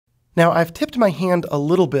Now, I've tipped my hand a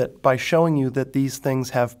little bit by showing you that these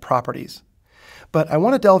things have properties. But I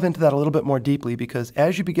want to delve into that a little bit more deeply because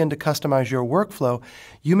as you begin to customize your workflow,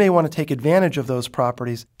 you may want to take advantage of those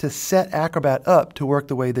properties to set Acrobat up to work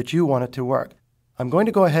the way that you want it to work. I'm going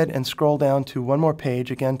to go ahead and scroll down to one more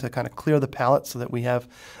page again to kind of clear the palette so that we have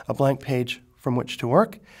a blank page from which to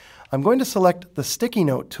work. I'm going to select the Sticky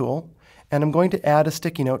Note tool and I'm going to add a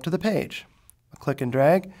sticky note to the page. I'll click and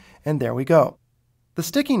drag and there we go. The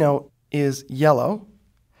sticky note is yellow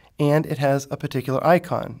and it has a particular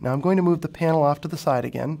icon. Now I'm going to move the panel off to the side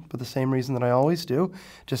again for the same reason that I always do,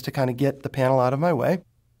 just to kind of get the panel out of my way.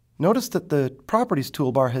 Notice that the Properties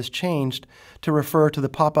toolbar has changed to refer to the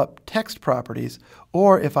pop-up text properties,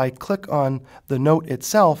 or if I click on the note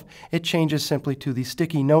itself, it changes simply to the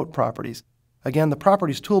Sticky Note properties. Again, the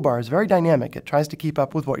Properties toolbar is very dynamic. It tries to keep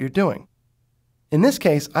up with what you're doing. In this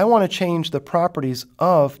case, I want to change the properties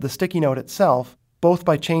of the sticky note itself, both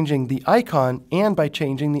by changing the icon and by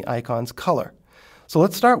changing the icon's color. So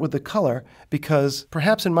let's start with the color because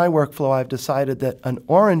perhaps in my workflow I've decided that an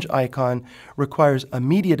orange icon requires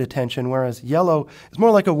immediate attention, whereas yellow is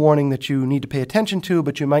more like a warning that you need to pay attention to,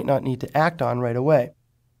 but you might not need to act on right away.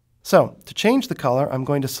 So to change the color, I'm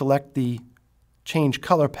going to select the Change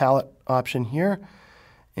Color Palette option here,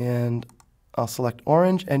 and I'll select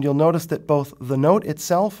orange, and you'll notice that both the note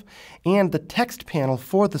itself and the text panel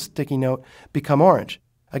for the sticky note become orange.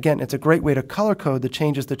 Again, it's a great way to color code the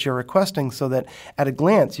changes that you're requesting so that at a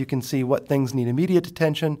glance you can see what things need immediate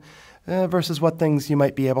attention versus what things you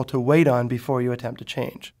might be able to wait on before you attempt to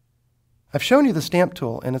change. I've shown you the stamp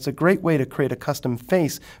tool, and it's a great way to create a custom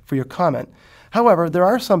face for your comment. However, there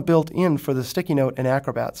are some built in for the sticky note in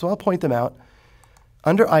Acrobat, so I'll point them out.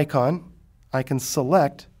 Under Icon, I can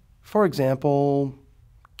select, for example,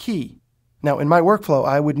 key. Now in my workflow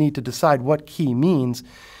I would need to decide what key means.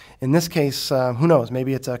 In this case, who knows,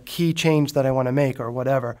 maybe it's a key change that I want to make or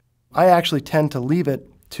whatever. I actually tend to leave it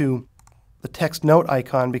to the text note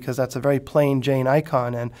icon because that's a very plain Jane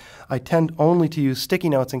icon, and I tend only to use sticky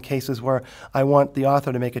notes in cases where I want the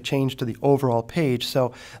author to make a change to the overall page.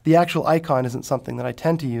 So the actual icon isn't something that I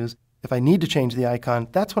tend to use. If I need to change the icon,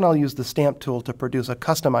 that's when I'll use the stamp tool to produce a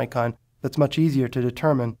custom icon that's much easier to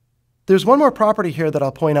determine. There's one more property here that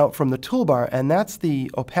I'll point out from the toolbar, and that's the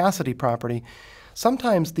opacity property.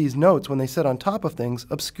 Sometimes these notes, when they sit on top of things,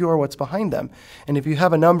 obscure what's behind them. And if you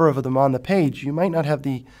have a number of them on the page, you might not have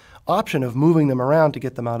the option of moving them around to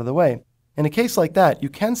get them out of the way. In a case like that, you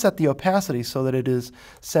can set the opacity so that it is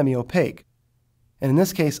semi-opaque. And in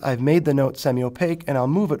this case, I've made the note semi-opaque, and I'll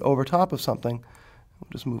move it over top of something. I'll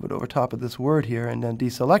just move it over top of this word here and then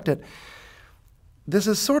deselect it. This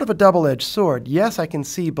is sort of a double-edged sword. Yes, I can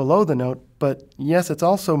see below the note, but yes, it's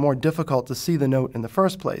also more difficult to see the note in the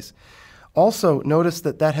first place. Also, notice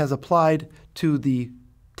that that has applied to the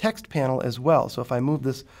text panel as well. So if I move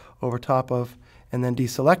this over top of and then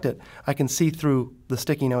deselect it, I can see through the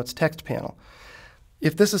Sticky Notes text panel.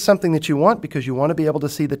 If this is something that you want because you want to be able to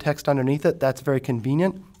see the text underneath it, that's very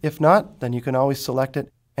convenient. If not, then you can always select it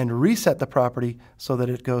and reset the property so that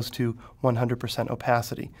it goes to 100%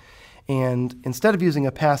 opacity. And instead of using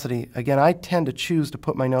opacity, again, I tend to choose to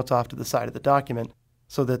put my notes off to the side of the document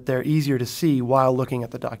so that they're easier to see while looking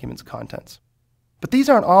at the document's contents. But these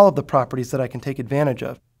aren't all of the properties that I can take advantage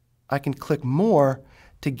of. I can click More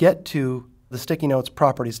to get to the Sticky Notes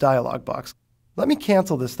Properties dialog box. Let me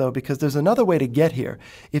cancel this though because there's another way to get here.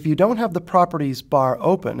 If you don't have the Properties bar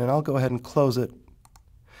open, and I'll go ahead and close it,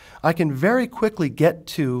 I can very quickly get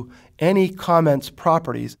to any comment's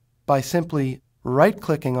properties by simply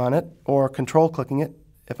right-clicking on it or control-clicking it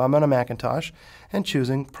if I'm on a Macintosh and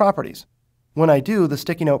choosing Properties. When I do, the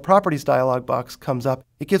Sticky Note Properties dialog box comes up.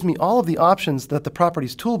 It gives me all of the options that the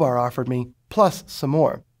Properties toolbar offered me, plus some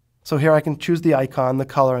more. So here I can choose the icon, the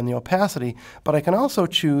color, and the opacity, but I can also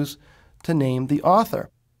choose to name the author.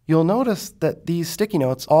 You'll notice that these sticky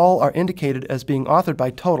notes all are indicated as being authored by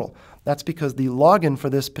Total. That's because the login for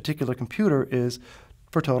this particular computer is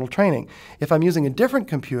for Total Training. If I'm using a different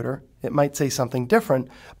computer, it might say something different,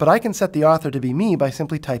 but I can set the author to be me by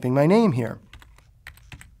simply typing my name here.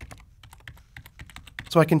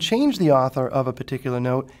 So I can change the author of a particular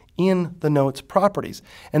note in the note's properties.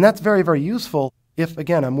 And that's very, very useful if,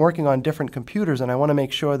 again, I'm working on different computers and I want to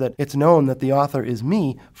make sure that it's known that the author is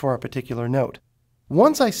me for a particular note.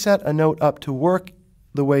 Once I set a note up to work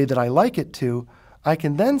the way that I like it to, I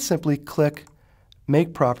can then simply click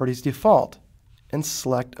Make Properties Default and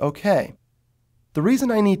select OK. The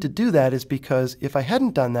reason I need to do that is because if I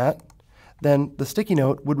hadn't done that, then the sticky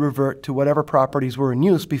note would revert to whatever properties were in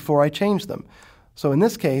use before I changed them. So in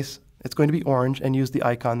this case, it's going to be orange and use the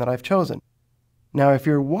icon that I've chosen. Now, if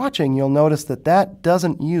you're watching, you'll notice that that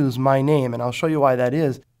doesn't use my name, and I'll show you why that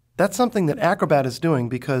is. That's something that Acrobat is doing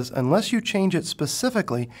because unless you change it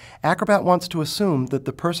specifically, Acrobat wants to assume that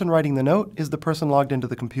the person writing the note is the person logged into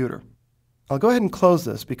the computer. I'll go ahead and close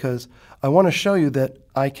this because I want to show you that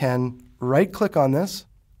I can right-click on this,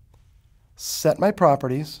 set my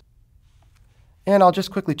properties, and I'll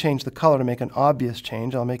just quickly change the color to make an obvious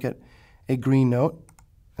change. I'll make it a green note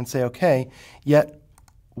and say OK. Yet,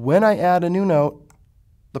 when I add a new note,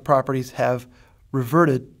 the properties have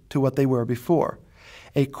reverted to what they were before.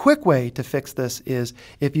 A quick way to fix this is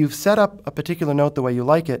if you've set up a particular note the way you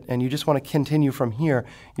like it and you just want to continue from here,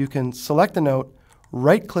 you can select the note,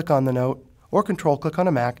 right-click on the note, or Control-click on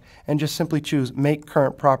a Mac, and just simply choose Make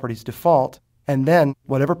Current Properties Default. And then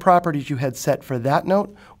whatever properties you had set for that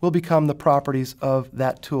note will become the properties of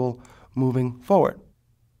that tool moving forward.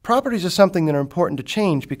 Properties are something that are important to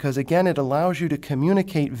change because, again, it allows you to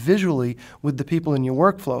communicate visually with the people in your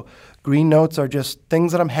workflow. Green notes are just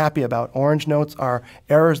things that I'm happy about. Orange notes are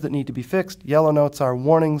errors that need to be fixed. Yellow notes are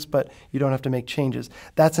warnings, but you don't have to make changes.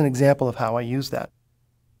 That's an example of how I use that.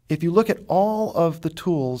 If you look at all of the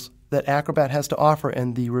tools that Acrobat has to offer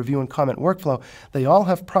in the review and comment workflow, they all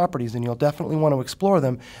have properties, and you'll definitely want to explore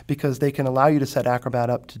them because they can allow you to set Acrobat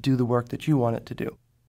up to do the work that you want it to do.